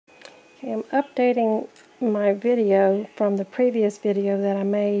I'm updating my video from the previous video that I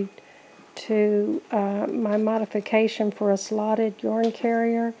made to my modification for a slotted yarn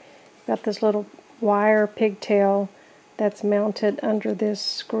carrier. Got this little wire pigtail that's mounted under this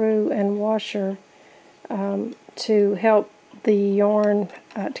screw and washer to help the yarn,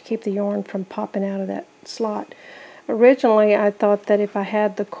 to keep the yarn from popping out of that slot. Originally I thought that if I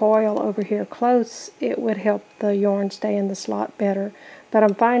had the coil over here close, it would help the yarn stay in the slot better. But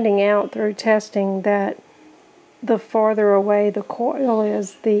I'm finding out through testing that the farther away the coil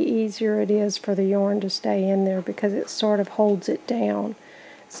is, the easier it is for the yarn to stay in there because it sort of holds it down.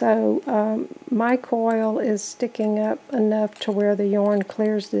 So my coil is sticking up enough to where the yarn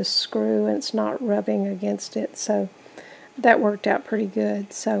clears this screw and it's not rubbing against it. So that worked out pretty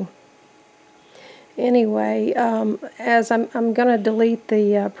good. So anyway, as I'm going to delete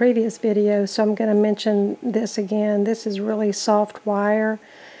the previous video, so I'm going to mention this again. This is really soft wire,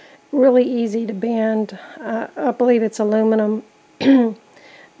 really easy to bend. I believe it's aluminum,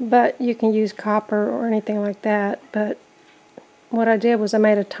 but you can use copper or anything like that. But what I did was I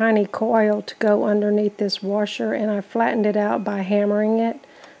made a tiny coil to go underneath this washer, and I flattened it out by hammering it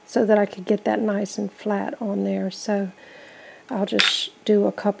so that I could get that nice and flat on there. So I'll just do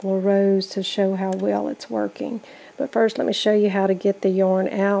a couple of rows to show how well it's working. But first let me show you how to get the yarn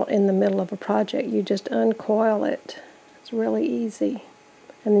out in the middle of a project. You just uncoil it. It's really easy.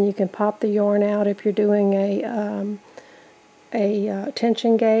 And then you can pop the yarn out if you're doing a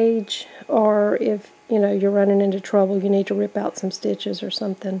tension gauge, or if you're running into trouble, you need to rip out some stitches or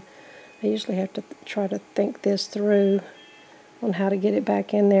something. I usually have to try to think this through on how to get it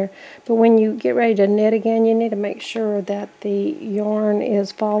back in there. But when you get ready to knit again, you need to make sure that the yarn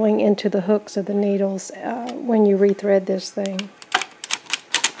is falling into the hooks of the needles when you rethread this thing.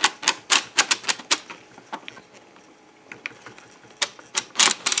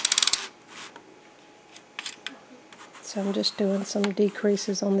 So I'm just doing some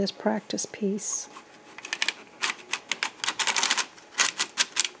decreases on this practice piece.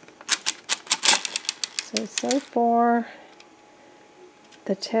 So far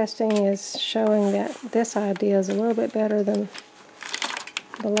the testing is showing that this idea is a little bit better than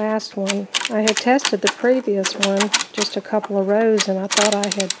the last one. I had tested the previous one, just a couple of rows, and I thought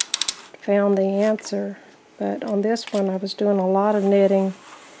I had found the answer. But on this one I was doing a lot of knitting,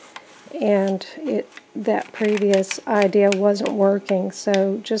 and that previous idea wasn't working.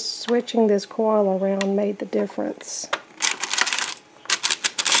 So just switching this coil around made the difference.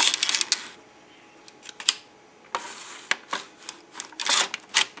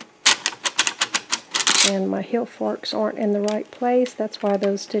 And my heel forks aren't in the right place. That's why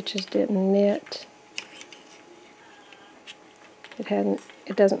those stitches didn't knit.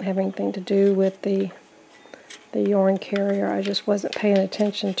 It doesn't have anything to do with the yarn carrier. I just wasn't paying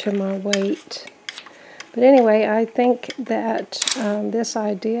attention to my weight. But anyway, I think that this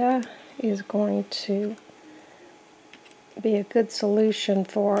idea is going to be a good solution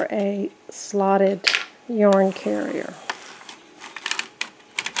for a slotted yarn carrier.